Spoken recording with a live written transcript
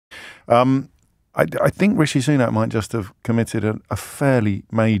I think Rishi Sunak might just have committed a fairly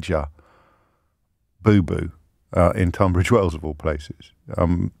major boo-boo in Tunbridge Wells, of all places.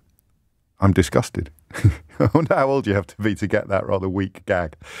 I'm disgusted. I wonder how old you have to be to get that rather weak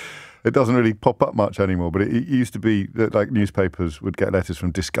gag. It doesn't really pop up much anymore, but it used to be that like newspapers would get letters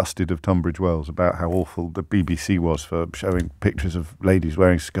from disgusted of Tunbridge Wells about how awful the BBC was for showing pictures of ladies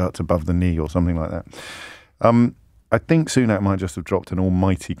wearing skirts above the knee or something like that. I think Sunak might just have dropped an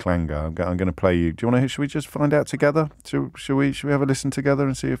almighty clanger. I'm going to play you. Do you want to? Should we just find out together? Should we have a listen together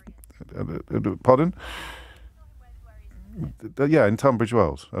and see if? Pardon? Yeah, in Tunbridge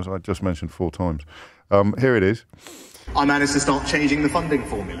Wells, as I just mentioned 4 times. Here it is. I managed to start changing the funding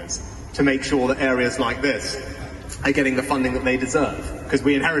formulas to make sure that areas like this are getting the funding that they deserve. Because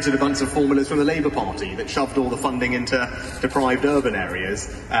we inherited a bunch of formulas from the Labour Party that shoved all the funding into deprived urban areas,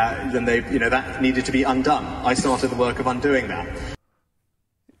 then that needed to be undone. I started the work of undoing that.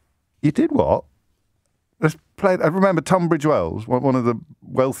 You did what? Let's play. I remember Tunbridge Wells, one of the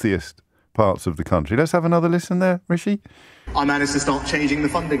wealthiest parts of the country. Let's have another listen there, Rishi. I managed to start changing the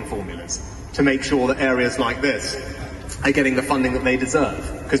funding formulas to make sure that areas like this are getting the funding that they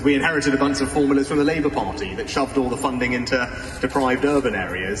deserve. Because we inherited a bunch of formulas from the Labour Party that shoved all the funding into deprived urban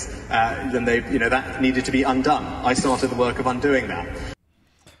areas, then that needed to be undone. I started the work of undoing that.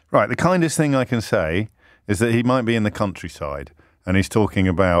 Right, the kindest thing I can say is that he might be in the countryside and he's talking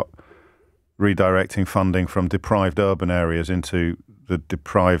about redirecting funding from deprived urban areas into the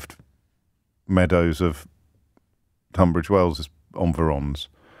deprived meadows of Tunbridge Wells environs.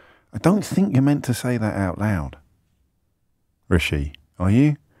 I don't think you're meant to say that out loud, Rishi, are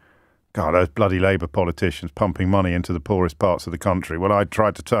you? God, those bloody Labour politicians pumping money into the poorest parts of the country. Well, I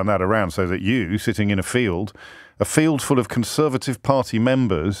tried to turn that around so that you, sitting in a field full of Conservative Party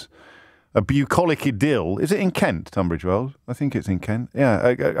members, a bucolic idyll. Is it in Kent, Tunbridge Wells? I think it's in Kent.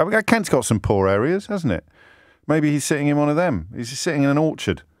 Yeah, Kent's got some poor areas, hasn't it? Maybe he's sitting in one of them. He's sitting in an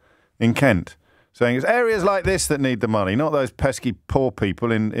orchard in Kent, saying it's areas like this that need the money, not those pesky poor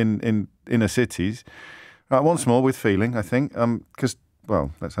people in inner cities. Right, once more with feeling, I think, because,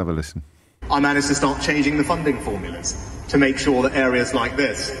 well, let's have a listen. I managed to start changing the funding formulas to make sure that areas like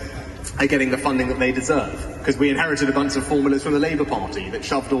this are getting the funding that they deserve. Because we inherited a bunch of formulas from the Labour Party that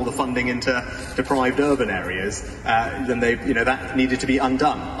shoved all the funding into deprived urban areas, then that needed to be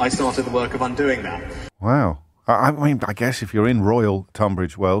undone. I started the work of undoing that. Wow. I mean, I guess if you're in Royal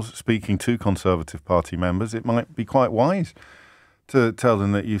Tunbridge Wells speaking to Conservative Party members, it might be quite wise to tell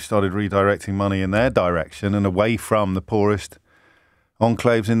them that you've started redirecting money in their direction and away from the poorest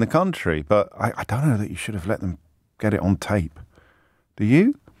enclaves in the country. But I don't know that you should have let them get it on tape. Do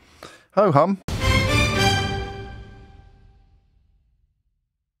you? Ho hum.